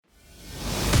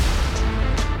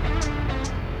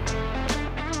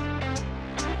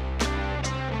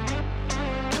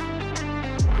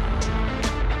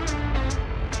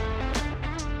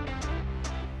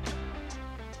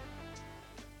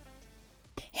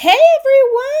Hey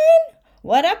everyone!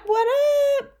 What up, what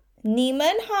up? Nima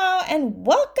and Ha, and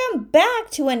welcome back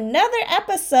to another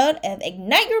episode of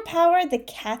Ignite Your Power, the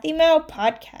Kathy Mao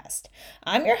podcast.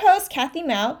 I'm your host, Kathy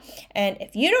Mao, and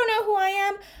if you don't know who I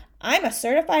am, I'm a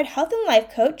certified health and life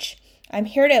coach. I'm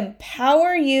here to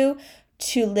empower you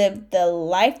to live the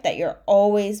life that you're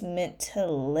always meant to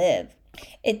live.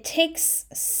 It takes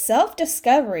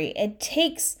self-discovery. It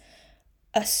takes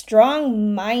a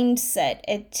strong mindset.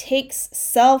 It takes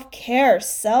self-care,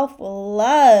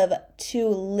 self-love to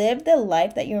live the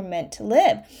life that you're meant to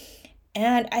live.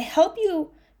 And I help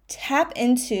you tap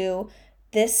into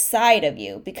this side of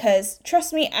you because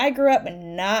trust me, I grew up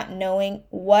not knowing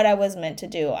what I was meant to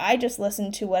do. I just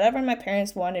listened to whatever my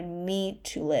parents wanted me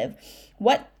to live,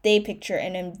 what they picture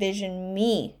and envision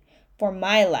me for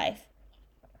my life.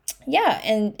 Yeah,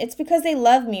 and it's because they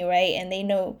love me, right? And they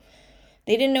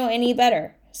didn't know any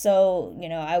better. So,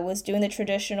 I was doing the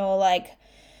traditional,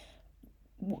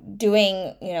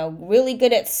 doing, really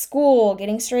good at school,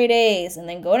 getting straight A's, and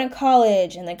then going to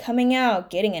college, and then coming out,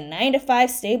 getting a 9-to-5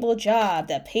 stable job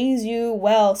that pays you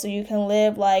well so you can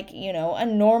live a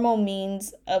normal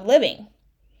means of living.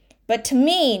 But to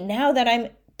me, now that I'm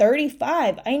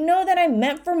 35, I know that I'm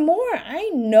meant for more. I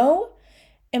know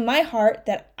in my heart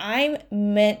that I'm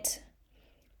meant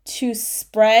to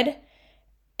spread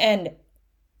and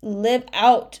live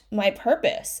out my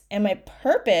purpose. And my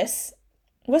purpose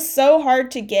was so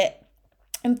hard to get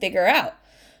and figure out.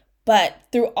 But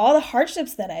through all the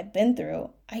hardships that I've been through,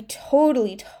 I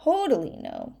totally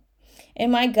know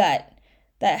in my gut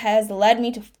that has led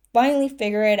me to finally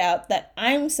figure it out that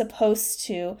I'm supposed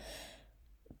to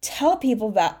tell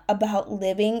people about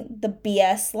living the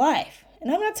BS life.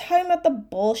 And I'm not talking about the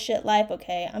bullshit life,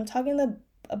 okay? I'm talking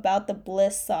about the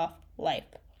bliss soft life.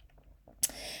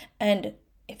 And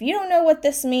if you don't know what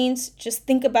this means, just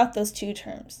think about those two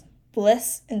terms,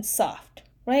 bliss and soft,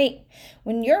 right?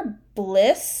 When you're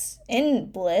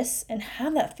in bliss and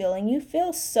have that feeling, you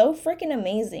feel so freaking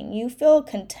amazing. You feel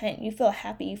content, you feel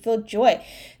happy, you feel joy.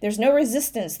 There's no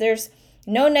resistance, there's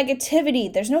no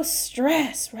negativity, there's no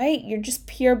stress, right? You're just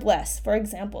pure bliss. For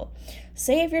example,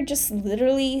 say if you're just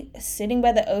literally sitting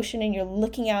by the ocean and you're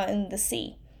looking out in the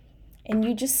sea. And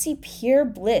you just see pure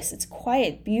bliss. It's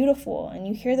quiet, beautiful, and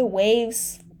you hear the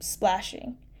waves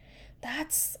splashing.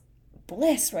 That's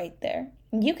bliss right there.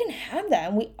 And you can have that,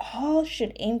 and we all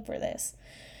should aim for this.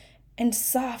 And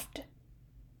soft,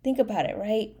 think about it,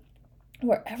 right?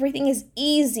 Where everything is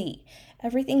easy.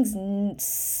 Everything's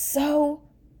so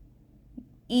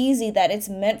easy that it's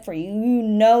meant for you. You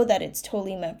know that it's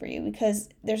totally meant for you because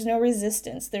there's no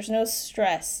resistance. There's no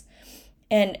stress.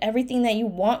 And everything that you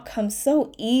want comes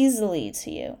so easily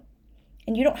to you.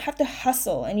 And you don't have to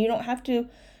hustle and you don't have to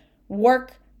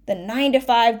work the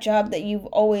 9-to-5 job that you've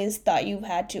always thought you've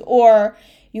had to. Or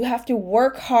you have to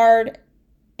work hard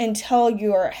until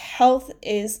your health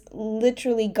is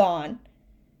literally gone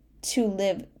to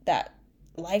live that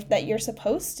life that you're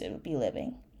supposed to be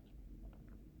living.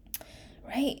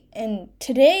 Right? And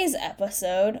today's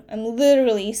episode, I'm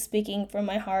literally speaking from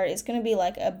my heart. It's going to be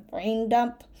like a brain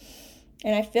dump.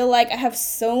 And I feel like I have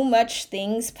so much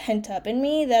things pent up in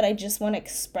me that I just want to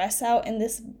express out in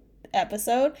this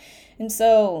episode. And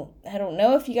so I don't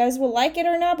know if you guys will like it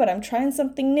or not, but I'm trying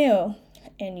something new.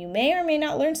 And you may or may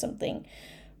not learn something.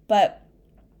 But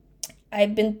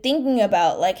I've been thinking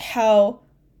about how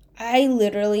I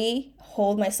literally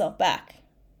hold myself back.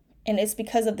 And it's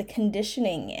because of the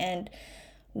conditioning and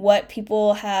what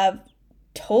people have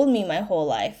told me my whole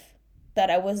life. That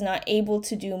I was not able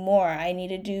to do more. I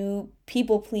needed to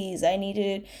people please. I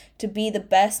needed to be the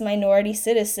best minority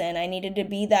citizen. I needed to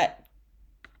be that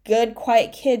good,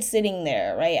 quiet kid sitting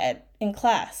there, right, in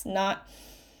class, not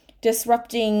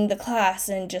disrupting the class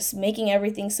and just making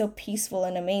everything so peaceful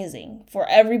and amazing for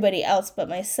everybody else but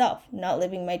myself, not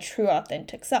living my true,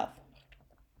 authentic self.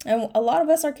 And a lot of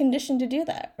us are conditioned to do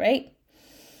that, right?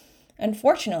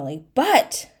 Unfortunately.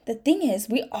 But the thing is,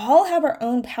 we all have our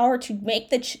own power to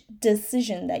make the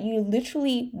decision that you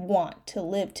literally want to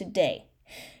live today.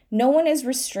 No one is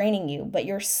restraining you but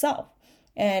yourself.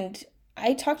 And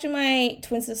I talk to my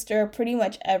twin sister pretty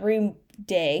much every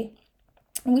day.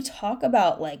 And we talk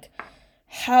about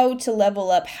how to level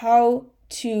up, how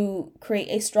to create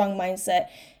a strong mindset.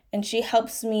 And she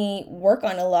helps me work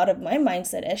on a lot of my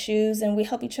mindset issues and we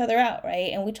help each other out,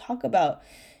 right? And we talk about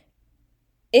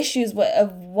issues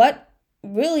of what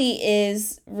really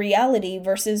is reality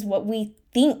versus what we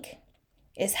think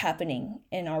is happening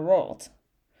in our world,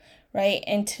 right?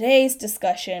 In today's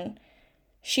discussion,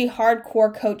 she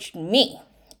hardcore coached me.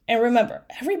 And remember,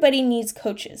 everybody needs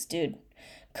coaches, dude.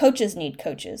 Coaches need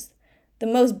coaches. The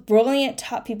most brilliant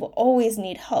top people always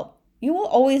need help. You will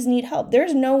always need help.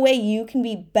 There's no way you can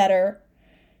be better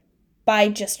by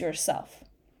just yourself,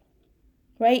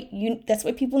 right? That's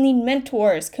why people need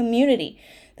mentors, community.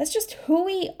 That's just who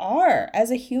we are as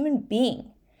a human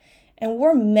being. And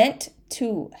we're meant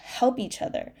to help each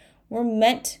other. We're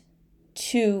meant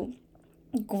to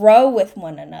grow with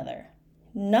one another.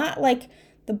 Not like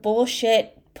the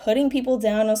bullshit putting people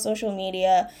down on social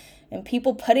media and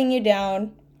people putting you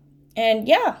down. And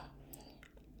yeah,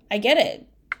 I get it.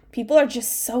 People are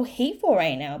just so hateful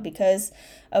right now because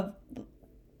of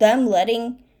them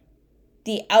letting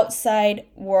the outside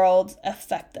world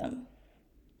affect them.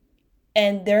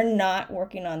 And they're not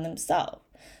working on themselves.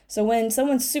 So when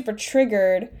someone's super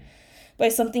triggered by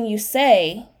something you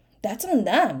say, that's on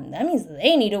them. That means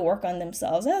they need to work on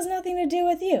themselves. It has nothing to do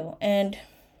with you. And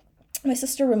my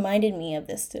sister reminded me of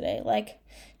this today. Like,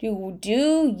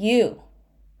 do you?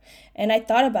 And I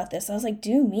thought about this. I was like,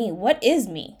 do me? What is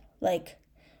me? Like,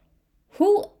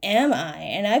 who am I?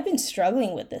 And I've been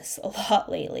struggling with this a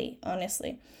lot lately,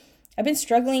 honestly. I've been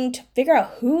struggling to figure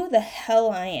out who the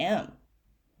hell I am.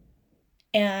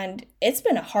 And it's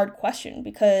been a hard question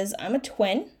because I'm a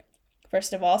twin,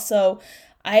 first of all. So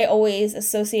I always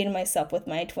associated myself with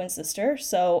my twin sister.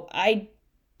 So I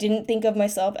didn't think of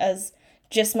myself as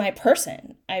just my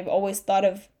person. I've always thought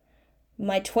of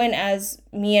my twin as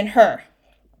me and her.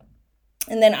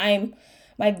 And then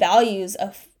my values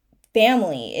of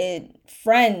family,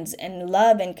 friends, and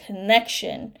love and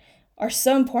connection are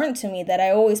so important to me that I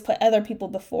always put other people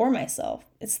before myself.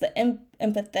 It's the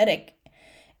empathetic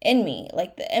in me,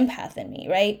 like the empath in me,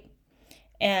 right?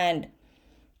 And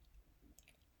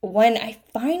when I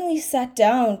finally sat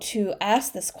down to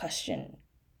ask this question,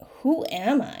 who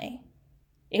am I?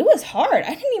 It was hard.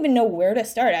 I didn't even know where to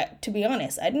start. To be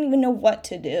honest, I didn't even know what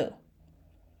to do.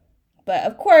 But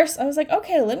of course, I was like,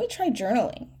 okay, let me try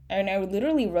journaling. And I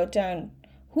literally wrote down,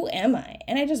 who am I?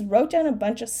 And I just wrote down a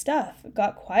bunch of stuff,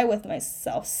 got quiet with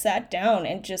myself, sat down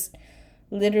and just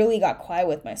literally got quiet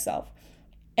with myself.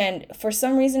 And for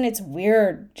some reason, it's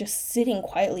weird just sitting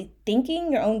quietly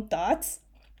thinking your own thoughts.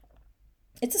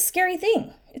 It's a scary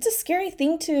thing. It's a scary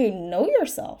thing to know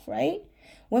yourself, right?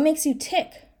 What makes you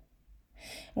tick?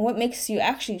 And what makes you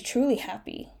actually truly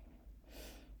happy?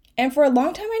 And for a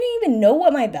long time, I didn't even know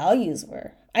what my values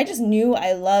were. I just knew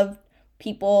I loved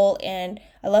people and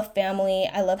I love family.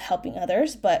 I love helping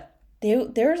others. But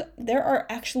there are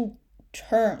actual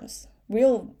terms,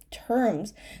 real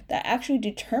terms that actually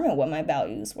determine what my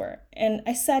values were. And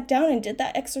I sat down and did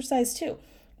that exercise too.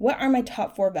 What are my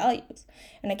top 4 values?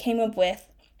 And I came up with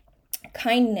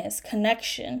kindness,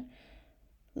 connection,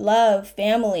 love,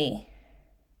 family.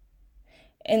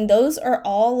 And those are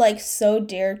all like so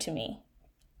dear to me.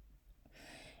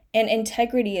 And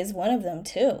integrity is one of them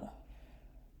too.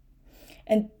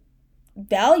 And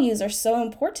values are so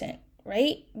important,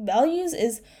 right? Values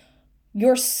is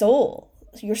your soul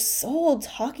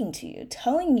talking to you,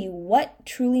 telling you what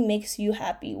truly makes you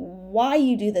happy, why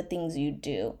you do the things you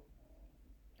do,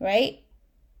 right?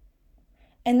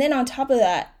 And then on top of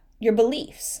that, your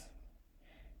beliefs.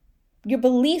 Your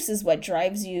beliefs is what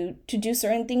drives you to do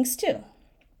certain things too.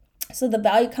 So the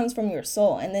value comes from your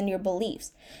soul, and then your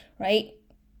beliefs, right,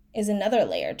 is another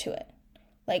layer to it.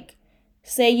 Like,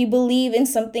 say you believe in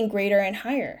something greater and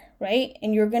higher, right?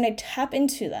 And you're going to tap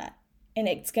into that, and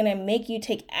it's going to make you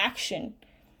take action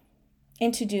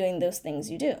into doing those things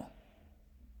you do.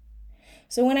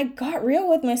 So when I got real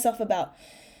with myself about,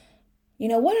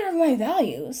 what are my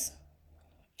values?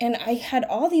 And I had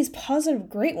all these positive,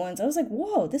 great ones. I was like,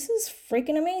 whoa, this is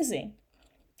freaking amazing.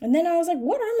 And then I was like,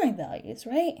 what are my values,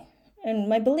 right? And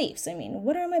my beliefs.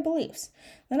 What are my beliefs?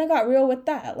 Then I got real with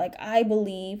that. Like, I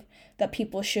believe that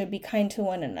people should be kind to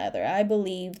one another. I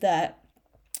believe that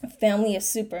family is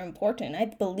super important. I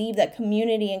believe that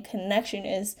community and connection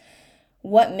is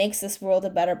what makes this world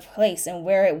a better place and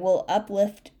where it will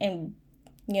uplift and,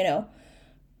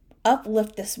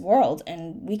 uplift this world.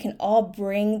 And we can all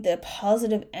bring the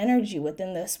positive energy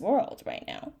within this world right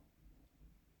now.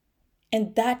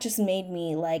 And that just made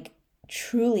me like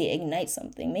truly ignite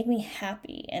something, make me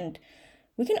happy. And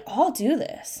we can all do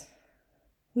this.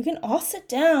 We can all sit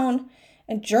down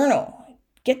and journal,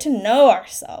 get to know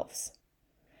ourselves.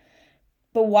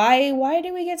 But why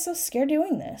do we get so scared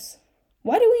doing this?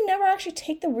 Why do we never actually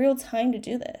take the real time to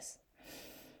do this?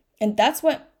 And that's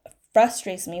what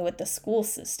frustrates me with the school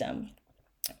system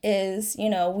is,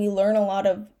 we learn a lot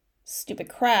of stupid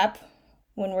crap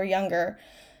when we're younger.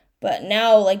 But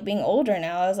now, like being older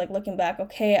now, I was like looking back,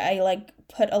 okay, I like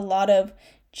put a lot of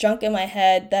junk in my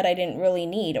head that I didn't really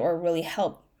need or really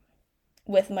help.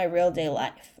 with my real day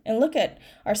life. And look at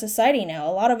our society now.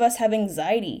 A lot of us have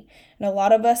anxiety and a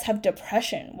lot of us have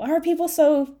depression. Why are people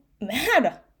so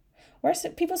mad? Why are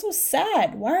people so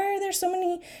sad? Why are there so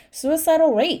many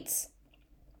suicidal rates?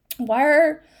 Why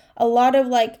are a lot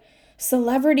of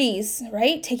celebrities,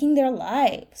 right, taking their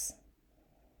lives?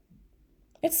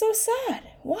 It's so sad.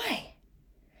 Why?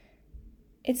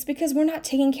 It's because we're not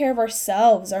taking care of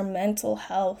ourselves, our mental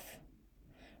health,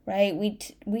 right?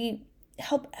 We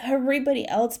help everybody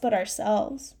else but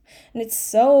ourselves. And it's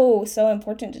so, so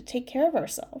important to take care of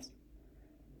ourselves.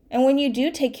 And when you do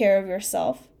take care of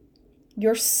yourself,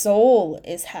 your soul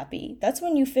is happy. That's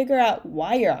when you figure out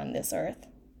why you're on this earth,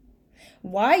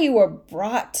 why you were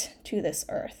brought to this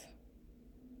earth.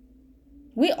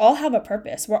 We all have a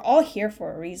purpose. We're all here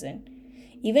for a reason.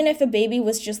 Even if a baby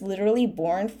was just literally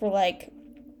born for a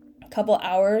couple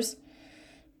hours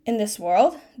in this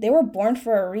world, they were born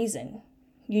for a reason.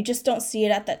 You just don't see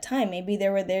it at that time. Maybe they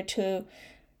were there to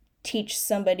teach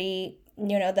somebody,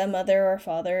 the mother or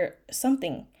father,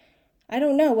 something. I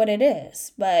don't know what it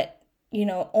is, but,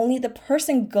 only the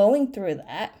person going through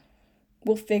that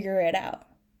will figure it out.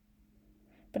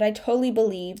 But I totally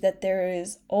believe that there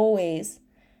is always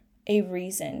a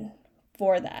reason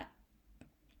for that.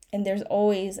 And there's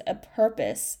always a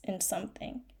purpose in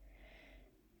something.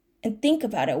 And think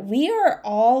about it. We are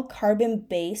all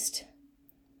carbon-based,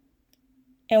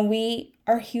 and we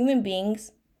are human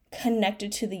beings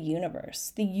connected to the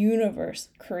universe. The universe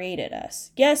created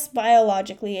us. Yes,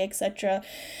 biologically, etc.,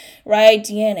 right?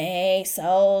 DNA,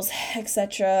 cells,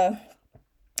 etc.,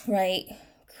 right?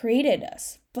 Created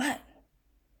us. But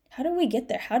how did we get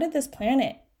there? How did this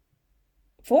planet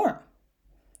form?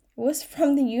 It was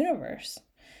from the universe.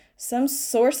 Some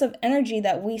source of energy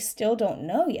that we still don't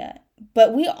know yet.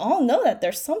 But we all know that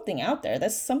there's something out there.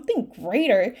 There's something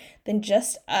greater than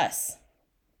just us.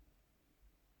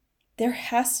 There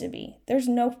has to be. There's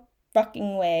no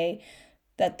fucking way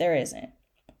that there isn't.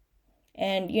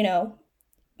 And, it's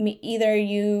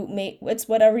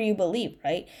whatever you believe,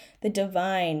 right? The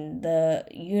divine, the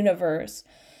universe,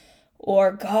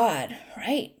 or God,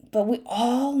 right? But we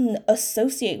all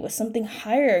associate with something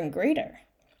higher and greater.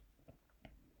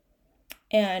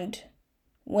 And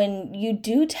when you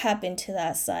do tap into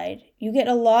that side, you get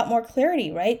a lot more clarity,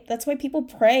 right? That's why people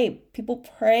pray. People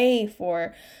pray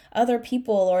for other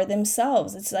people or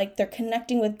themselves. It's like they're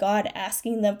connecting with God,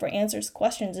 asking them for answers,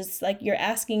 questions. It's like you're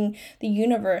asking the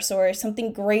universe or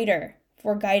something greater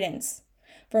for guidance.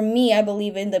 For me, I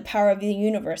believe in the power of the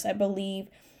universe. I believe,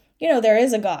 there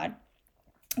is a God,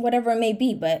 whatever it may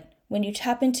be. But when you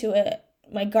tap into it,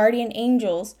 my guardian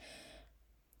angels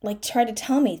try to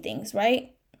tell me things, right?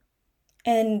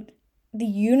 And the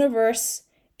universe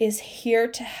is here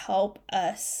to help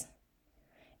us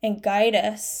and guide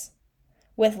us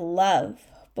with love.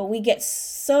 But we get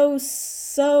so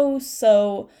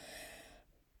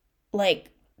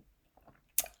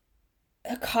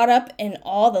caught up in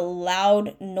all the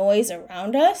loud noise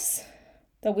around us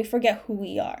that we forget who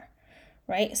we are,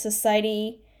 right?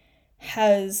 Society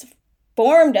has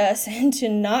formed us into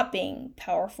not being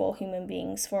powerful human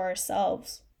beings for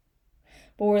ourselves.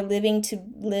 But we're living to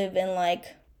live in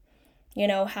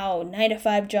how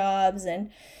 9-to-5 jobs and,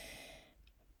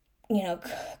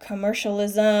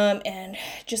 commercialism and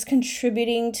just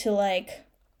contributing to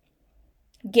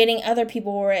getting other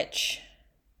people rich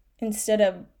instead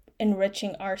of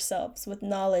enriching ourselves with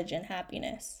knowledge and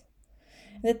happiness.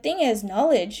 The thing is,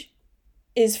 knowledge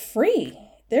is free.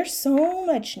 There's so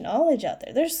much knowledge out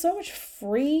there. There's so much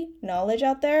free knowledge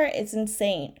out there. It's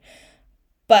insane.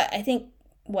 But I think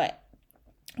 1%,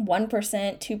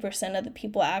 2% of the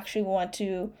people actually want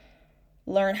to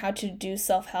learn how to do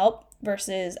self-help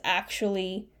versus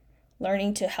actually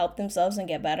learning to help themselves and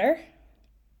get better.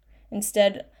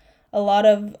 Instead, a lot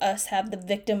of us have the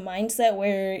victim mindset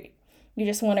where you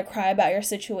just want to cry about your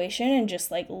situation and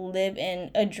just live in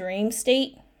a dream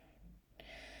state.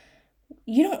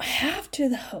 You don't have to,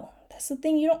 though. That's the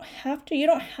thing. You don't have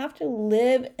to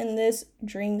live in this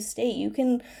dream state. You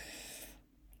can.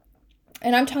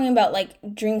 And I'm talking about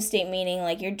dream state,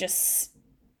 meaning you're just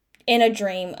in a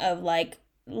dream of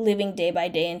living day by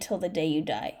day until the day you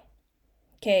die.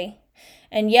 Okay?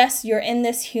 And yes, you're in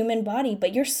this human body,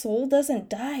 but your soul doesn't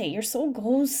die. Your soul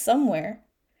goes somewhere.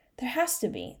 There has to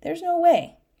be. There's no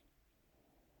way.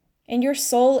 And your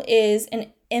soul is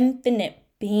an infinite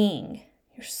being.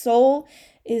 Your soul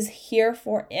is here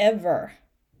forever.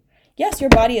 Yes,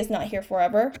 your body is not here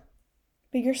forever,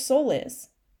 but your soul is.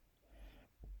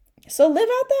 So live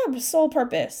out that soul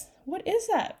purpose. What is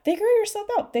that? Figure yourself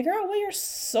out. Figure out what your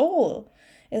soul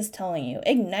is telling you,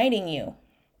 igniting you.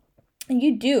 And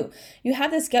you do. You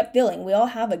have this gut feeling. We all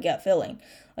have a gut feeling.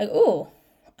 Like, oh,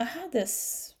 I have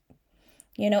this,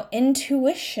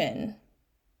 intuition.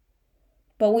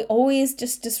 But we always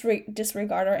just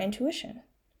disregard our intuition.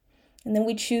 And then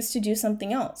we choose to do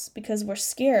something else because we're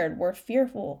scared, we're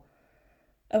fearful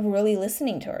of really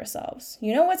listening to ourselves.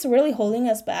 You know what's really holding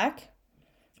us back?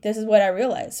 This is what I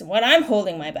realized. What I'm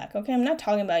holding my back. Okay, I'm not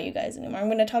talking about you guys anymore. I'm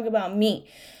going to talk about me.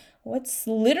 What's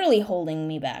literally holding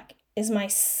me back is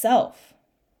myself.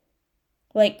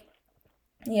 Like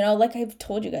I've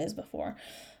told you guys before,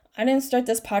 I didn't start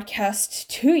this podcast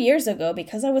 2 years ago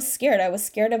because I was scared. I was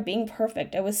scared of being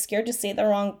perfect. I was scared to say the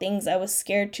wrong things. I was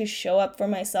scared to show up for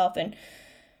myself and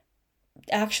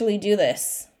actually do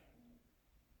this.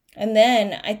 And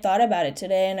then I thought about it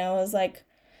today and I was like,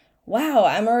 wow,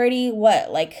 I'm already,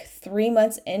 3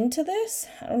 months into this?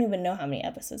 I don't even know how many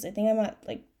episodes. I think I'm at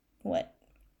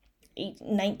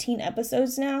 19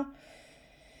 episodes now.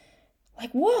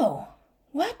 Like, whoa,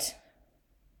 what?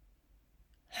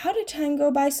 How did time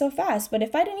go by so fast? But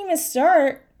if I didn't even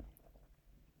start,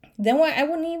 then I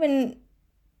wouldn't even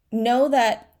know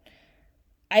that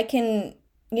I can,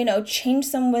 change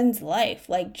someone's life.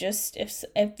 Like, just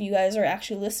if you guys are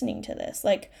actually listening to this,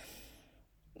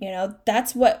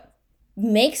 that's what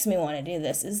makes me want to do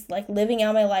this, is like living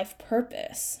out my life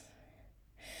purpose.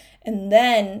 And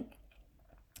then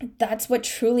that's what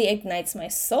truly ignites my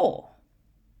soul,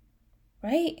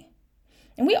 right?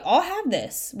 And we all have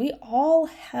this. We all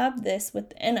have this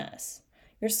within us.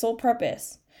 Your soul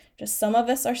purpose. Just some of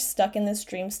us are stuck in this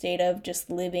dream state of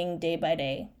just living day by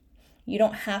day. You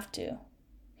don't have to.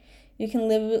 You can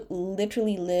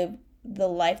literally live the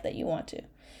life that you want to.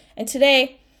 And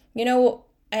today, I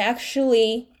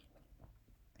actually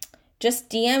just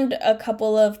DM'd a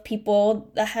couple of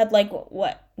people that had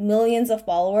millions of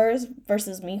followers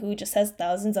versus me who just has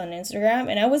thousands on Instagram.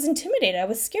 And I was intimidated. I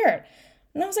was scared.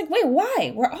 And I was like, wait,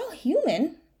 why? We're all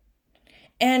human.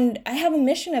 And I have a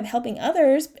mission of helping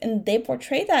others, and they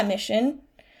portray that mission.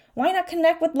 Why not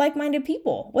connect with like-minded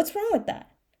people? What's wrong with that?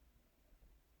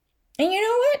 And you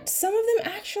know what? Some of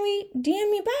them actually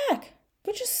DM me back,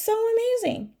 which is so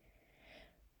amazing.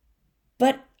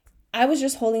 But I was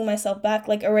just holding myself back,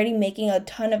 already making a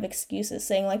ton of excuses,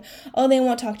 saying oh, they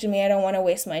won't talk to me. I don't want to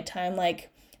waste my time.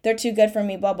 They're too good for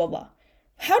me, blah, blah, blah.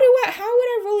 How would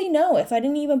I really know if I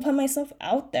didn't even put myself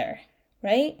out there,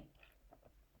 right?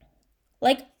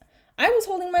 I was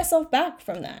holding myself back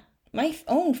from that, my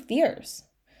own fears.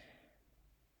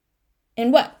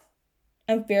 And what?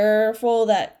 I'm fearful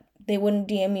that they wouldn't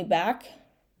DM me back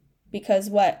because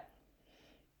what?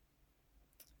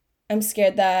 I'm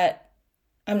scared that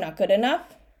I'm not good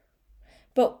enough.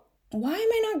 But why am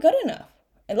I not good enough?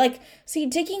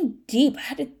 Digging deep, I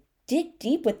had to dig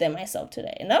deep within myself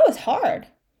today. And that was hard.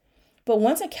 But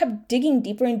once I kept digging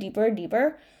deeper and deeper and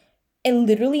deeper, it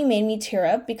literally made me tear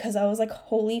up because I was like,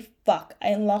 holy fuck, I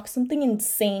unlocked something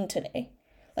insane today.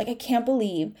 I can't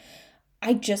believe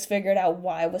I just figured out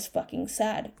why I was fucking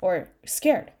sad or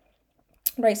scared.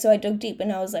 Right? So I dug deep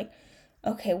and I was like,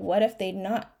 okay, what if they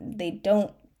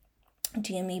don't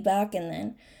DM me back? And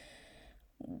then,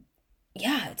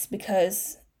 yeah, it's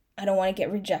because I don't want to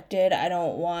get rejected. I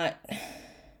don't want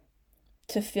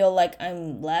to feel like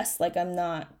I'm less, like I'm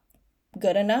not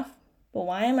good enough. But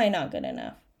why am I not good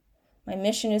enough? My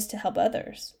mission is to help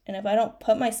others. And if I don't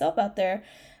put myself out there,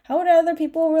 how would other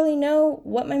people really know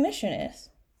what my mission is?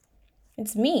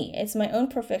 It's me. It's my own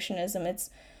perfectionism. It's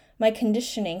my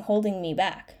conditioning holding me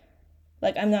back.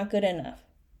 I'm not good enough.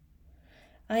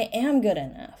 I am good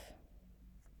enough.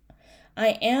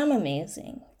 I am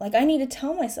amazing. I need to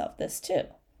tell myself this too.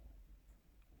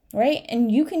 Right?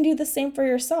 And you can do the same for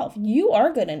yourself. You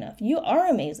are good enough. You are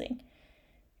amazing.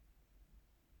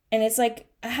 And it's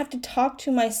I have to talk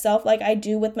to myself like I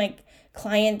do with my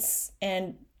clients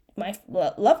and my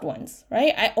loved ones,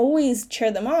 right? I always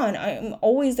cheer them on. I'm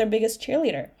always their biggest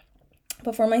cheerleader.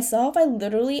 But for myself, I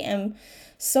literally am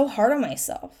so hard on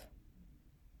myself.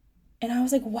 And I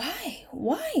was like, why?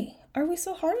 Why are we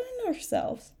so hard on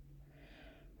ourselves?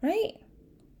 Right?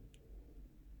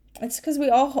 It's because we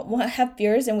all have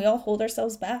fears and we all hold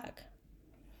ourselves back.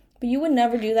 But you would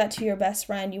never do that to your best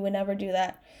friend. You would never do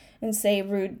that and say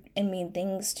rude and mean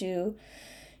things to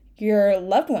your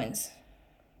loved ones.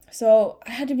 So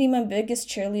I had to be my biggest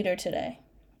cheerleader today.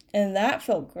 And that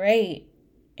felt great.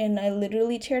 And I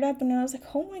literally teared up and I was like,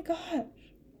 oh my God,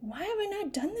 why have I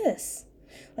not done this?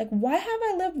 Why have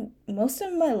I lived most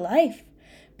of my life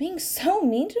being so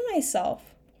mean to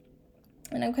myself?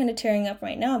 And I'm kind of tearing up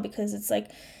right now because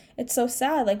it's so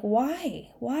sad. Why?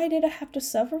 Why did I have to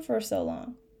suffer for so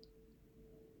long?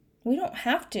 We don't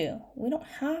have to. We don't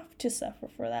have to suffer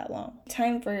for that long.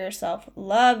 Time for yourself.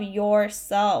 Love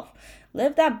yourself.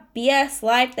 Live that BS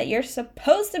life that you're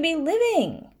supposed to be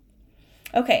living.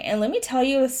 Okay, and let me tell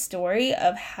you a story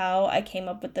of how I came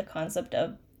up with the concept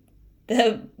of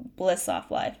the bliss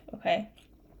off life, okay?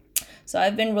 So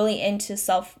I've been really into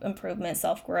self-improvement,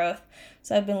 self-growth.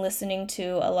 So I've been listening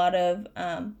to a lot of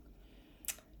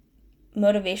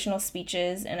motivational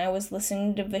speeches, and I was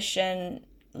listening to Vishen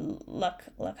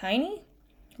Lakhiani.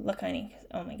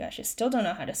 Oh my gosh, I still don't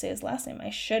know how to say his last name. I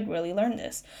should really learn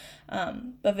this.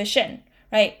 But Vishen,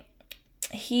 right?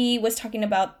 He was talking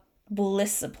about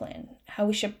blisscipline, how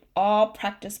we should all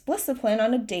practice blisscipline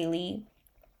on a daily,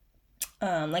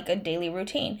 like a daily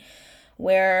routine,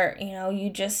 where, you know, you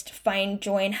just find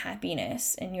joy and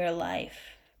happiness in your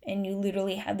life, and you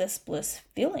literally have this bliss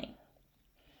feeling.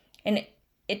 And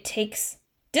it takes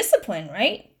discipline,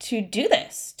 right? To do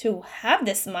this, to have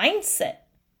this mindset.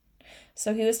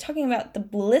 So he was talking about the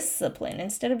blisscipline.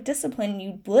 Instead of discipline,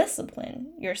 you blisscipline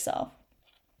yourself.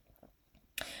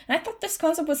 And I thought this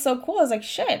concept was so cool. I was like,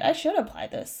 shit, I should apply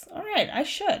this. All right, I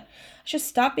should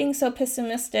stop being so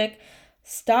pessimistic,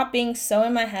 stop being so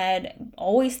in my head,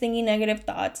 always thinking negative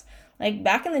thoughts. Like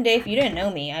back in the day, if you didn't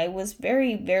know me, I was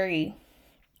very, very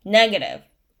negative.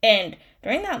 And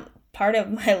during that part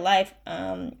of my life,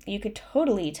 you could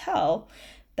totally tell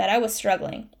that I was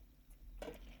struggling.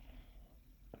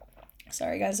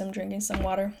 Sorry guys, I'm drinking some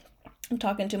water. I'm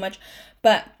talking too much.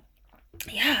 But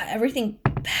yeah, everything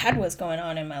bad was going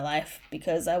on in my life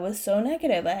because I was so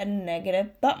negative. I had a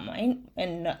negative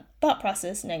thought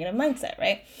process, negative mindset,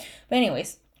 right? But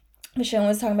anyways, Michelle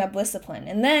was talking about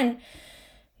blisscipline. And then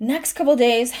next couple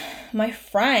days, my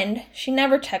friend, she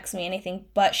never texts me anything,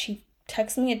 but she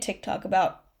texts me a TikTok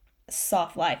about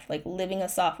soft life, like living a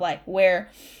soft life where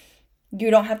you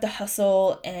don't have to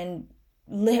hustle and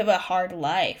live a hard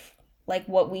life like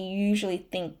what we usually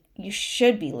think you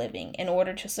should be living in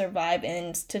order to survive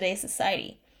in today's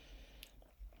society.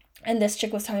 And this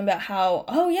chick was talking about how,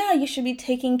 oh yeah, you should be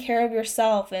taking care of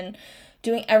yourself and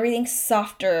doing everything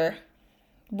softer,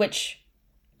 which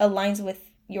aligns with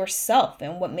yourself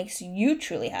and what makes you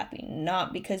truly happy,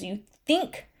 not because you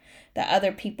think that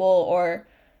other people or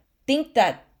think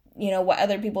that, you know, what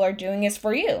other people are doing is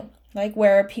for you. Like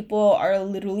where people are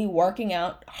literally working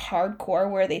out hardcore,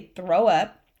 where they throw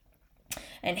up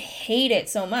and hate it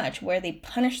so much, where they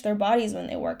punish their bodies when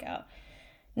they work out.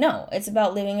 No, it's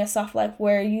about living a soft life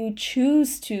where you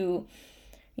choose to,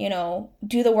 you know,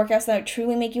 do the workouts that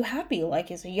truly make you happy.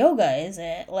 Like, is it yoga? Is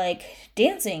it like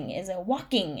dancing? Is it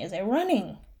walking? Is it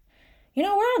running? You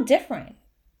know, we're all different.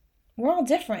 We're all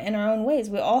different in our own ways.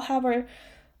 We all have our,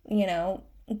 you know,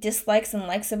 dislikes and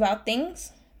likes about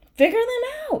things. Figure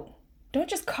them out. Don't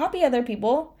just copy other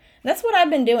people. That's what I've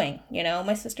been doing, you know.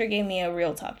 My sister gave me a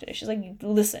real talk today. She's like,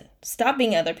 listen, stop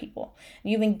being other people.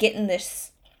 You've been getting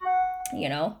this, you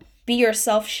know, be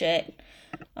yourself shit,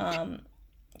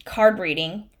 card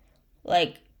reading,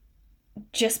 like,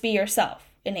 just be yourself.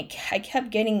 And I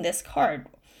kept getting this card.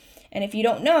 And if you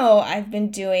don't know, I've been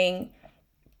doing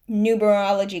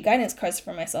numerology guidance cards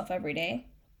for myself every day.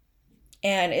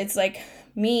 And it's like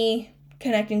me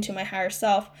connecting to my higher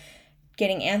self,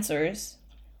 getting answers.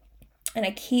 And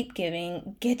I keep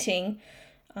getting, you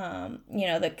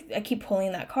know, I keep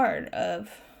pulling that card of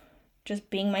just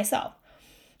being myself.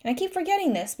 And I keep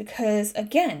forgetting this because,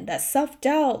 again, that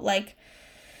self-doubt, like,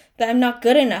 that I'm not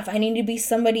good enough. I need to be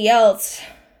somebody else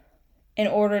in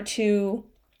order to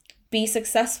be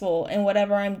successful in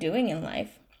whatever I'm doing in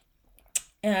life.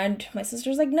 And my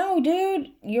sister's like, no,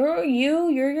 dude, you're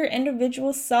you're your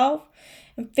individual self,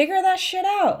 and figure that shit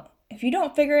out. If you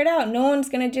don't figure it out, no one's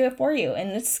going to do it for you.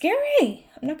 And it's scary.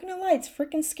 I'm not going to lie. It's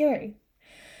freaking scary.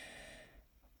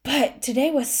 But today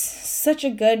was such a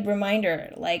good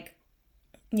reminder, like,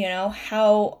 you know,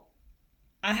 how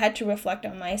I had to reflect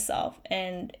on myself.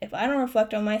 And if I don't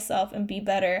reflect on myself and be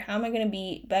better, how am I going to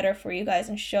be better for you guys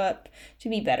and show up to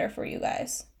be better for you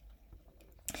guys?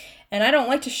 And I don't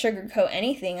like to sugarcoat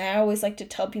anything. I always like to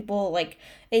tell people, like,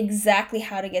 exactly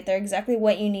how to get there, exactly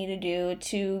what you need to do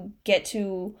to get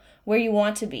to where you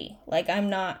want to be. Like, I'm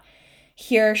not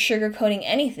here sugarcoating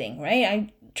anything, right?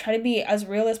 I try to be as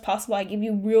real as possible. I give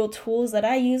you real tools that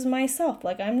I use myself.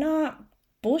 Like, I'm not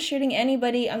bullshitting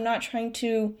anybody. I'm not trying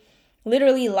to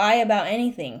literally lie about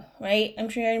anything, right? I'm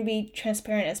trying to be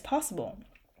transparent as possible.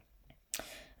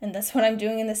 And that's what I'm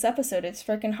doing in this episode. It's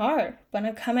freaking hard, but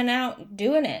I'm coming out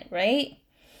doing it, right?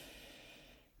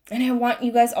 And I want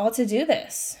you guys all to do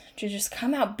this, to just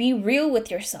come out, be real with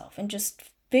yourself, and just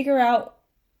figure out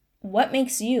what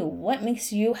makes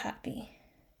you happy.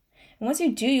 And once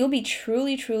you do, you'll be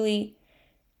truly, truly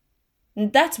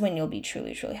And that's when you'll be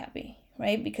truly, truly happy,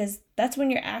 right? Because that's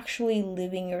when you're actually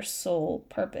living your soul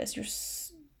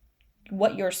purpose,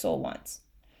 what your soul wants.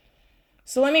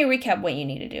 So let me recap what you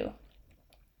need to do.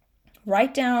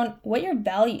 Write down what your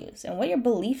values and what your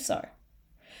beliefs are.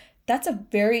 That's a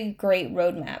very great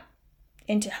roadmap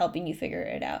into helping you figure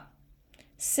it out.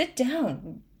 Sit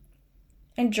down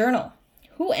and journal.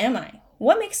 Who am I?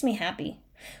 What makes me happy?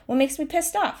 What makes me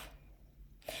pissed off?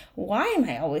 Why am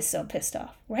I always so pissed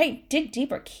off? Right? Dig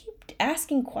deeper. Keep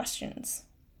asking questions.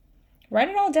 Write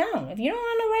it all down. If you don't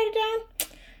want to write it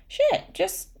down, shit,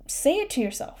 just say it to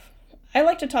yourself. I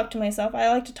like to talk to myself. I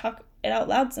like to talk it out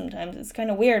loud sometimes. It's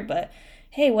kind of weird, but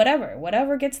hey,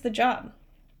 whatever gets the job.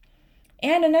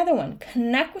 And another one,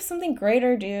 connect with something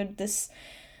greater, dude. This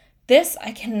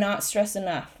I cannot stress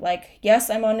enough. Like, yes,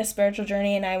 I'm on a spiritual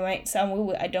journey and I might sound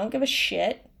woo-woo. I don't give a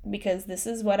shit because this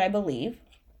is what I believe.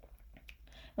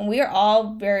 And we are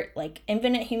all very,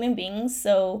 infinite human beings,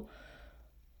 so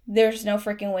there's no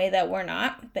freaking way that we're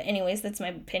not. But anyways, that's my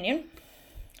opinion.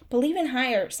 Believe in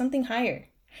higher, something higher.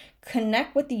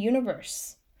 Connect with the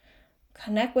universe.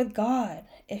 Connect with God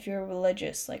if you're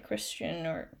religious, like Christian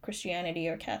or Christianity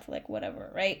or Catholic,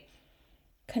 whatever, right?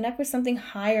 Connect with something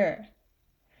higher.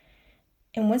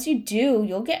 And once you do,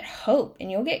 you'll get hope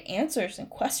and you'll get answers and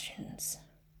questions.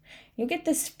 You'll get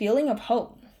this feeling of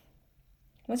hope.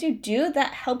 Once you do,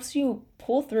 that helps you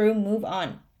pull through, move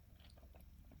on.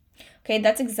 Okay,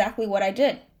 that's exactly what I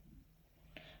did.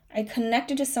 I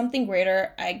connected to something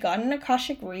greater. I got an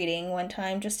Akashic reading one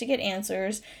time just to get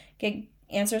answers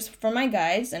from my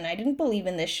guides, and I didn't believe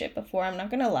in this shit before, I'm not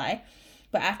gonna lie.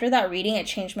 But after that reading, it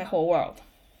changed my whole world.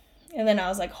 And then I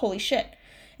was like, holy shit.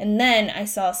 And then I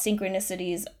saw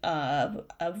synchronicities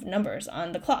of numbers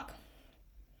on the clock.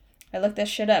 I looked that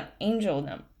shit up.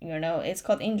 It's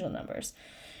called angel numbers.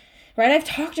 Right? I've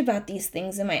talked about these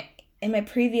things in my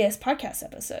previous podcast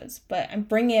episodes, but I'm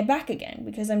bringing it back again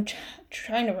because I'm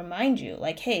trying to remind you,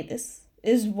 like, hey, this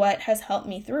is what has helped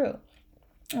me through.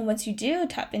 And once you do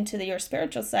tap into your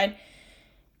spiritual side,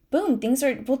 boom, things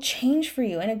will change for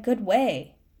you in a good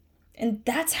way. And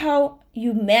that's how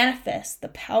you manifest. The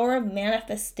power of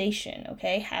manifestation,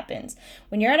 okay, happens.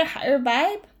 When you're at a higher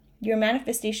vibe, your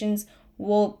manifestations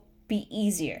will be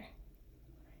easier.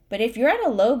 But if you're at a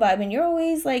low vibe and you're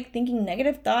always thinking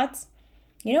negative thoughts,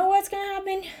 you know what's going to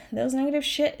happen? Those negative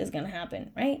shit is going to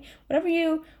happen, right? Whatever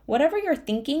you're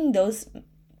thinking,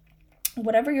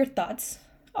 whatever your thoughts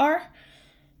are,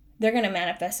 they're going to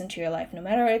manifest into your life, no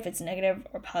matter if it's negative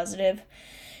or positive.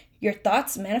 Your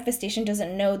thoughts, manifestation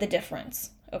doesn't know the difference,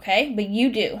 okay? But you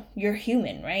do. You're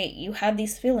human, right? You have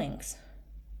these feelings.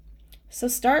 So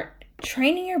start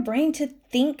training your brain to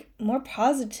think more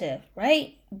positive,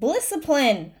 right?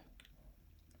 Blisscipline.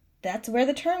 That's where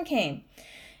the term came.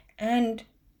 And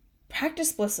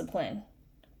practice blisscipline.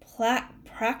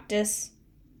 Practice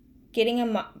getting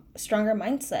a stronger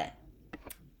mindset.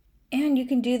 And you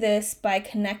can do this by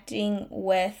connecting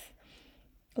with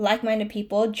like-minded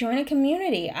people. Join a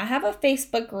community. I have a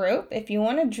Facebook group. If you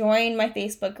want to join my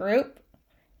Facebook group,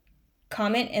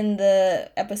 comment in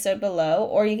the episode below,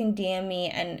 or you can DM me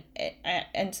and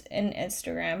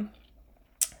Instagram.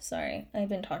 Sorry, I've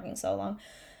been talking so long.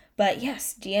 But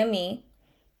yes, DM me,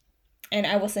 and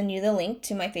I will send you the link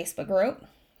to my Facebook group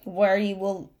where you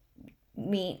will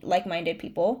meet like-minded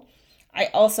people. I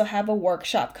also have a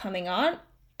workshop coming up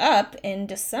in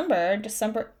December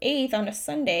 8th on a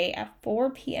Sunday at 4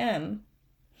 p.m.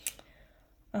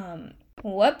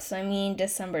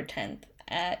 December 10th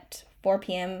at 4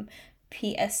 p.m.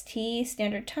 PST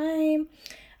Standard Time.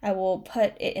 I will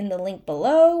put it in the link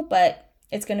below, but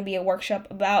it's going to be a workshop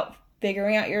about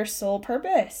figuring out your soul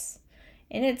purpose.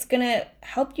 And it's going to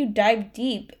help you dive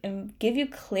deep and give you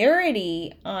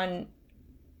clarity on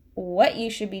what you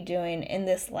should be doing in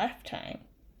this lifetime.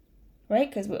 Right?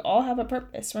 Because we all have a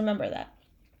purpose. Remember that.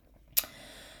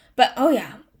 But oh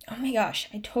my gosh,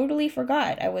 I totally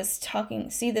forgot. I was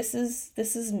talking. See, this is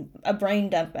a brain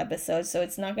dump episode, so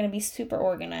it's not going to be super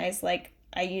organized like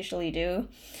I usually do.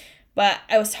 But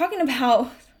I was talking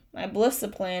about my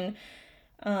blisscipline,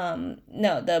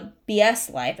 the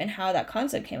BS life and how that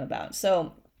concept came about.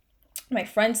 So my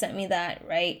friend sent me that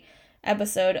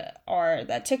episode or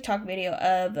that TikTok video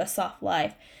of a soft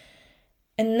life.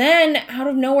 And then out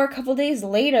of nowhere, a couple days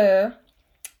later,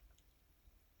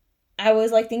 I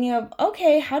was thinking of,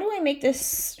 okay, how do I make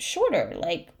this shorter?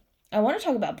 I want to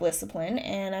talk about blisscipline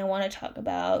and I want to talk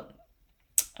about,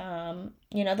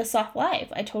 the soft life.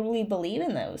 I totally believe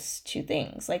in those two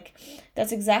things.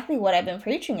 That's exactly what I've been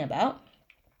preaching about,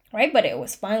 right? But it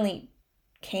was finally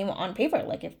came on paper.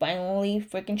 It finally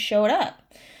freaking showed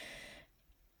up.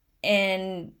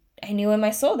 And I knew in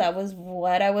my soul that was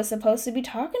what I was supposed to be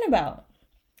talking about.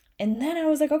 And then I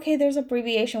was like, okay, there's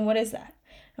abbreviation. What is that?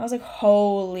 And I was like,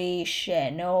 holy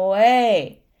shit, no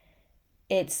way.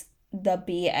 It's the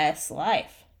BS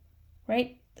life,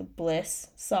 right? The bliss,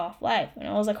 soft life. And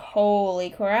I was like, holy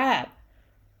crap.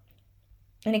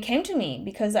 And it came to me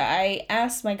because I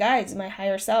asked my guides, my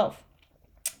higher self,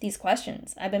 these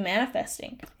questions. I've been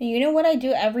manifesting. And you know what I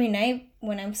do every night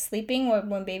when I'm sleeping or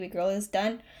when baby girl is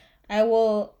done? I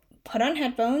will put on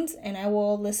headphones and I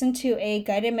will listen to a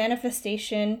guided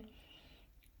manifestation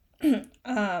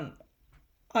on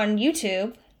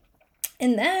YouTube.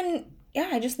 And then,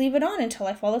 I just leave it on until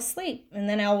I fall asleep. And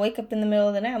then I'll wake up in the middle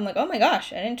of the night. I'm like, oh my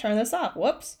gosh, I didn't turn this off.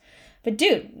 Whoops. But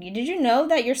dude, did you know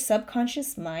that your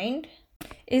subconscious mind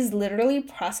is literally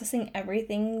processing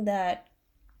everything that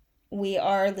we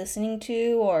are listening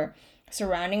to or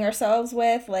surrounding ourselves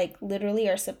with? Like, literally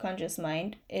our subconscious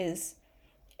mind is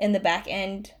in the back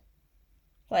end,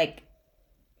 like,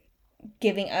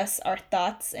 giving us our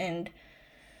thoughts. And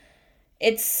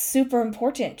it's super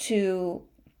important to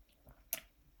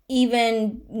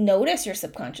even notice your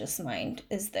subconscious mind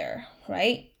is there,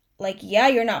 right? Like,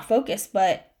 you're not focused,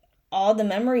 but all the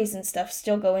memories and stuff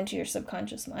still go into your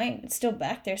subconscious mind. It's still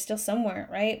back there, still somewhere,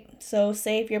 right? So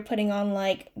say if you're putting on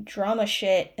like drama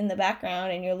shit in the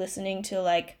background and you're listening to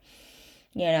like,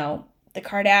 the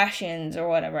Kardashians or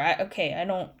whatever. I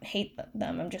don't hate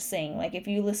them. I'm just saying, like, if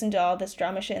you listen to all this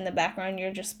drama shit in the background,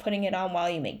 you're just putting it on while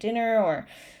you make dinner or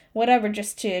whatever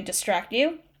just to distract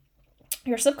you.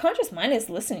 Your subconscious mind is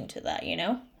listening to that,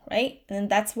 right? And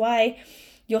that's why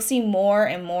you'll see more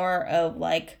and more of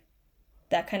like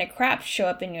that kind of crap show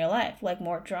up in your life, like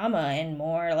more drama and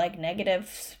more like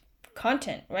negative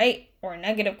content, right? Or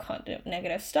negative content,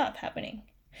 negative stuff happening.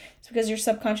 It's because your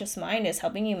subconscious mind is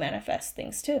helping you manifest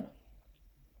things too.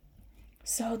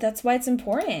 So that's why it's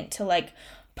important to like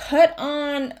put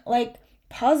on like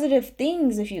positive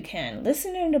things if you can.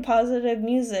 Listening to positive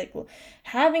music,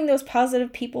 having those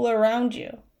positive people around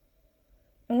you.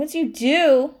 And once you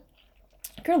do,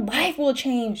 your life will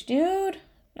change, dude.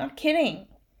 Not kidding.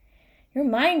 Your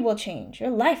mind will change. Your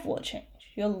life will change.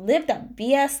 You'll live that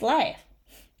BS life.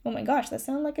 Oh my gosh, that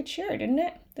sounded like a cheer, didn't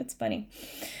it? That's funny.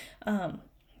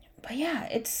 But yeah,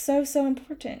 it's so, so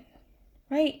important,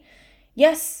 right?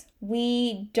 Yes,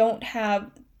 we don't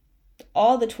have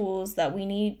all the tools that we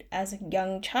need as a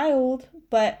young child,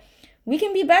 but we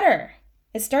can be better.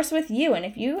 It starts with you. And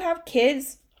if you have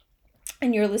kids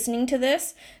and you're listening to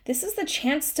this is the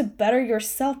chance to better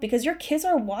yourself because your kids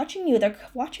are watching you. They're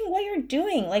watching what you're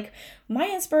doing. Like, my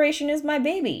inspiration is my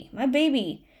baby. My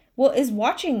baby is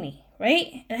watching me,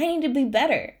 right? And I need to be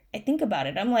better. I think about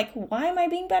it. I'm like, why am I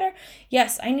being better?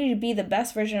 Yes, I need to be the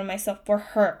best version of myself for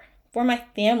her, for my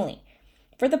family,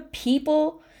 for the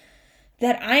people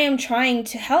that I am trying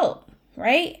to help,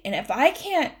 right? And if I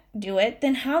can't do it,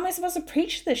 then how am I supposed to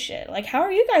preach this shit? Like, how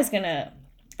are you guys gonna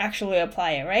actually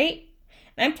apply it, right?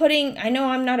 And I know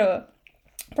I'm not a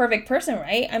perfect person,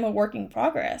 right? I'm a work in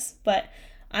progress, but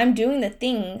I'm doing the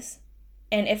things.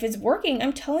 And if it's working,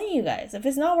 I'm telling you guys. If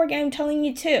it's not working, I'm telling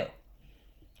you too.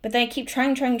 But then I keep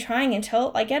trying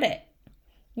until I get it.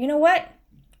 You know what?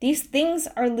 These things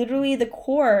are literally the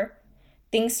core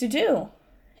things to do.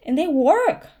 And they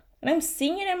work. And I'm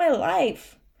seeing it in my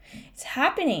life. It's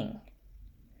happening.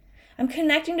 I'm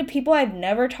connecting to people I've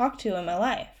never talked to in my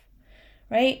life,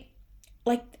 right?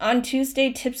 Like on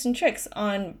Tuesday tips and tricks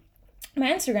on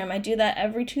my Instagram, I do that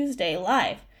every Tuesday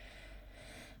live.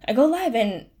 I go live,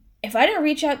 and if I didn't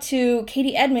reach out to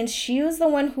Katie Edmonds, she was the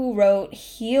one who wrote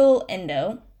Heal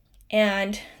Endo,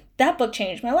 and that book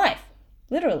changed my life,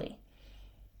 literally.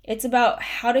 It's about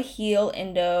how to heal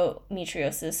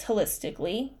endometriosis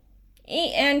holistically,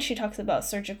 and she talks about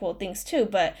surgical things too,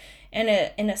 but in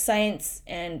a science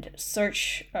and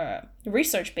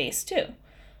research based too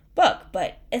book.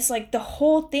 But it's like the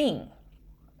whole thing.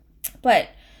 But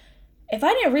if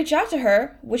I didn't reach out to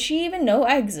her, would she even know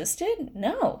I existed?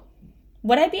 No.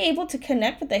 Would I be able to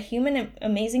connect with a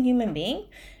amazing human being?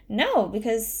 No,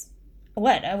 because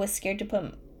I was scared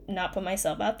to not put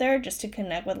myself out there just to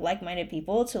connect with like-minded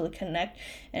people, to connect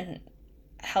and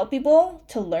help people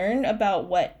to learn about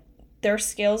what their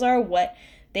skills are, what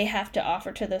they have to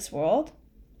offer to this world.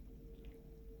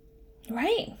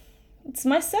 Right? It's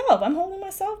myself. I'm holding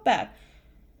myself back.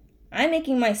 I'm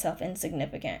making myself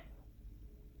insignificant.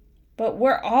 But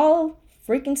we're all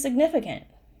freaking significant.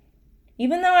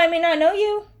 Even though I may not know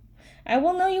you, I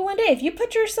will know you one day. If you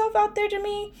put yourself out there to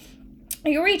me,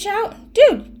 you reach out,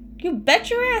 dude, you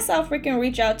bet your ass I'll freaking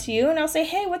reach out to you and I'll say,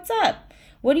 hey, what's up?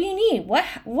 What do you need? What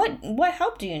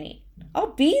help do you need?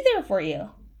 I'll be there for you.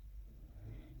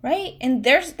 Right? And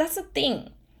that's the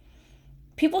thing.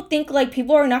 People think like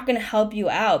people are not going to help you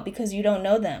out because you don't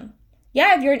know them.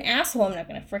 Yeah, if you're an asshole, I'm not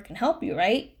going to freaking help you,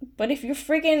 right? But if you're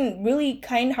freaking really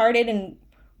kind-hearted and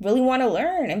really want to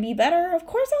learn and be better, of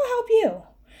course I'll help you.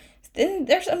 Then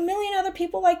there's a million other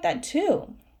people like that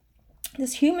too.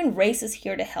 This human race is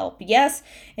here to help. Yes,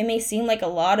 it may seem like a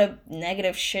lot of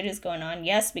negative shit is going on.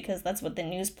 Yes, because that's what the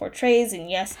news portrays. And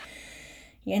yes,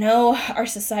 our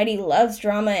society loves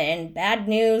drama and bad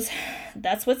news.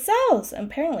 That's what sells,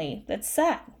 apparently. That's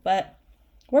sad. But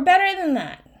we're better than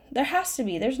that. There has to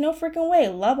be. There's no freaking way.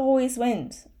 Love always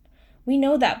wins. We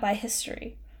know that by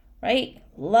history, right?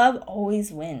 Love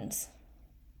always wins.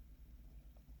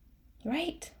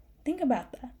 Right? Think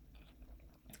about that.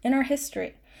 In our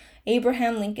history,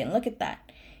 Abraham Lincoln, look at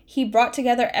that. He brought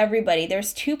together everybody.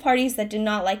 There's two parties that did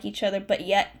not like each other, but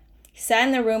yet he sat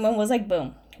in the room and was like,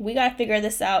 boom, we got to figure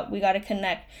this out. We got to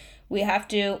connect. We have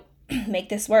to make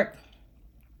this work.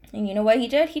 And you know what he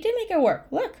did? He did make it work.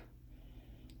 Look.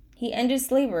 He ended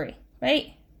slavery,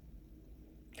 right?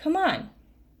 Come on.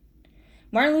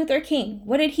 Martin Luther King,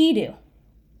 what did he do?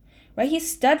 Right? He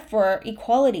stood for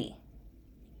equality.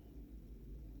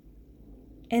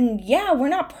 And yeah, we're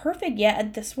not perfect yet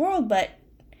at this world, but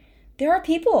there are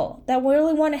people that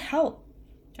really want to help.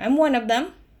 I'm one of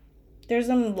them. There's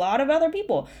a lot of other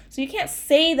people. So you can't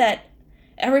say that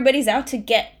everybody's out to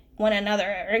get one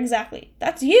another. Exactly.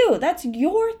 That's you. That's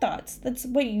your thoughts. That's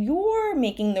what you're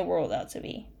making the world out to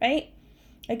be, right?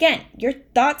 Again, your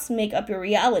thoughts make up your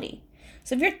reality.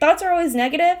 So if your thoughts are always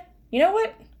negative, you know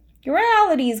what? Your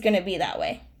reality is going to be that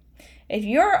way. If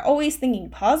you're always thinking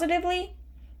positively,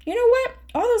 you know what?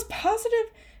 All those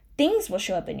positive things will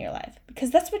show up in your life because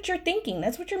that's what you're thinking.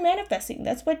 That's what you're manifesting.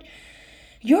 That's what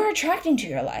you're attracting to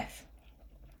your life.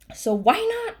 So why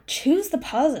not choose the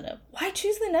positive? Why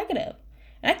choose the negative?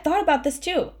 And I thought about this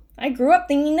too. I grew up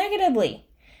thinking negatively.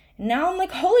 And now I'm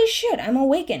like, holy shit, I'm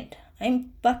awakened.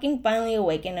 I'm fucking finally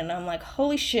awakened. And I'm like,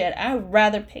 holy shit, I'd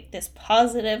rather pick this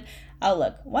positive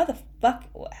outlook. Why the fuck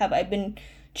have I been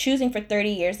choosing for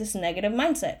 30 years this negative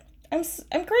mindset?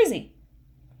 I'm crazy.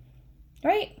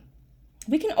 Right?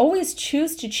 We can always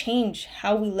choose to change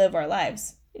how we live our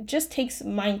lives. It just takes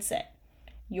mindset.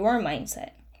 Your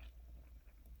mindset.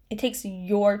 It takes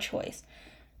your choice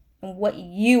and what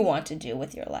you want to do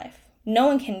with your life. No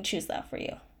one can choose that for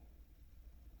you.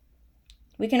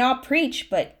 We can all preach,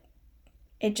 but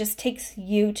it just takes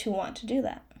you to want to do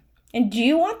that. And do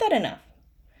you want that enough?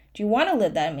 Do you want to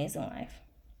live that amazing life?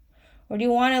 Or do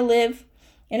you want to live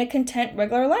in a content,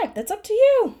 regular life? That's up to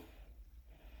you.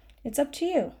 It's up to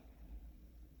you.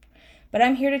 But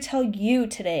I'm here to tell you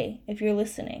today, if you're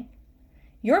listening,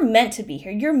 you're meant to be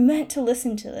here. You're meant to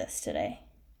listen to this today.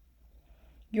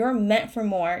 You're meant for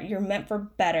more. You're meant for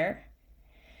better.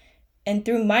 And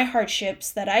through my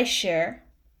hardships that I share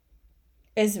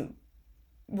is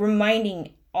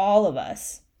reminding all of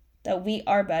us that we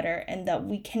are better and that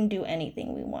we can do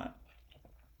anything we want.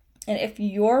 And if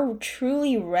you're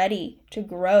truly ready to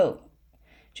grow,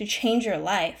 to change your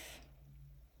life,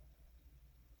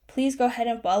 please go ahead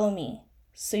and follow me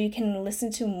so you can listen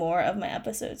to more of my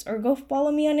episodes. Or go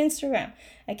follow me on Instagram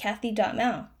at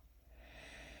Kathy.Mao.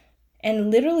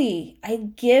 And literally, I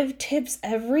give tips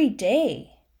every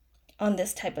day on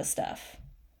this type of stuff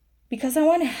because I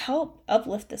want to help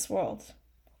uplift this world.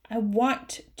 I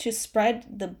want to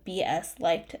spread the BS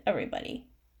life to everybody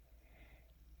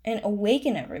and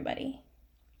awaken everybody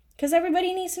because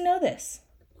everybody needs to know this.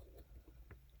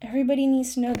 Everybody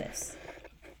needs to know this.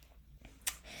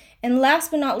 And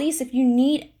last but not least, if you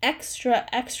need extra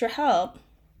help,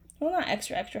 well, not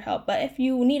extra help, but if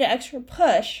you need an extra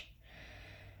push,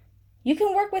 you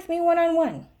can work with me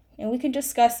one-on-one and we can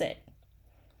discuss it.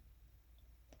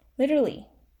 Literally,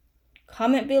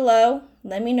 comment below.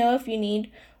 Let me know if you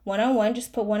need one-on-one.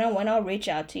 Just put one-on-one. I'll reach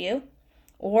out to you.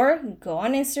 Or go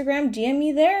on Instagram, DM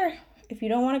me there if you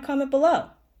don't want to comment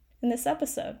below in this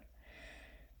episode.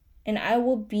 And I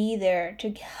will be there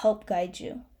to help guide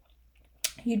you.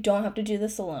 You don't have to do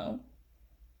this alone.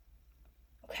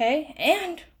 Okay?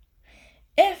 And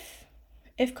if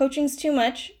coaching's too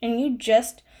much and you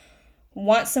just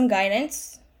want some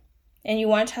guidance and you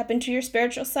want to tap into your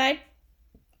spiritual side,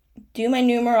 do my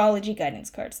numerology guidance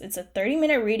cards. It's a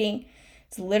 30-minute reading.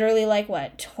 It's literally like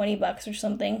what, $20 or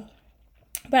something.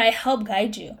 But I help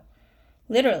guide you.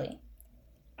 Literally.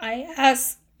 I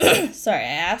ask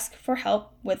for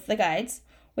help with the guides,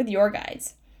 with your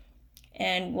guides.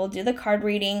 And we'll do the card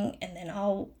reading and then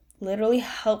I'll literally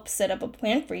help set up a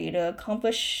plan for you to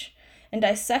accomplish and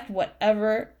dissect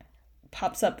whatever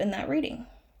pops up in that reading.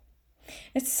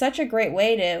 It's such a great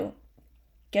way to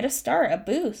get a start, a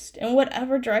boost in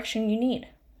whatever direction you need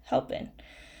help in.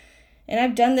 And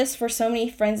I've done this for so many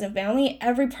friends and family.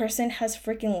 Every person has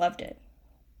freaking loved it.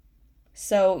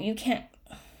 So you can't,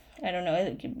 I don't know,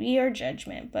 it could be your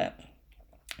judgment, but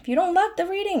if you don't love the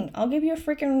reading, I'll give you a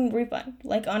freaking refund.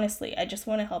 Like, honestly, I just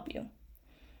want to help you.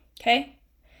 Okay?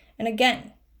 And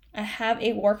again, I have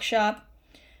a workshop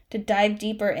to dive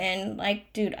deeper in.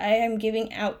 Like, dude, I am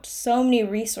giving out so many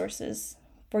resources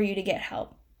for you to get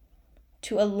help,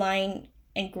 to align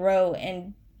and grow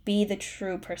and be the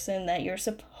true person that you're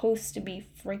supposed to be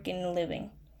freaking living.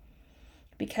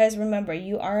 Because remember,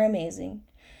 you are amazing.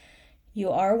 You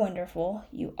are wonderful.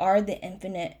 You are the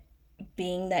infinite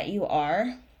being that you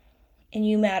are. And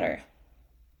you matter.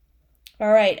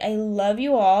 All right, I love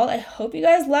you all. I hope you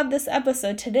guys loved this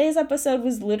episode. Today's episode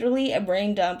was literally a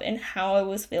brain dump in how I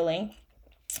was feeling.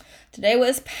 Today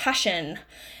was passion.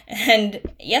 And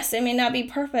yes, it may not be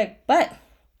perfect, but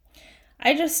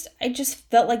I just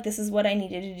felt like this is what I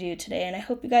needed to do today, and I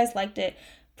hope you guys liked it.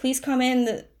 Please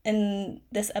comment in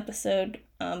this episode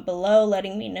below,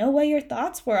 letting me know what your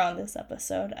thoughts were on this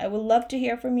episode. I would love to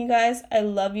hear from you guys. I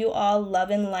love you all.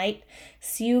 Love and light.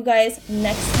 See you guys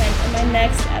next time in my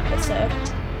next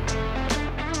episode.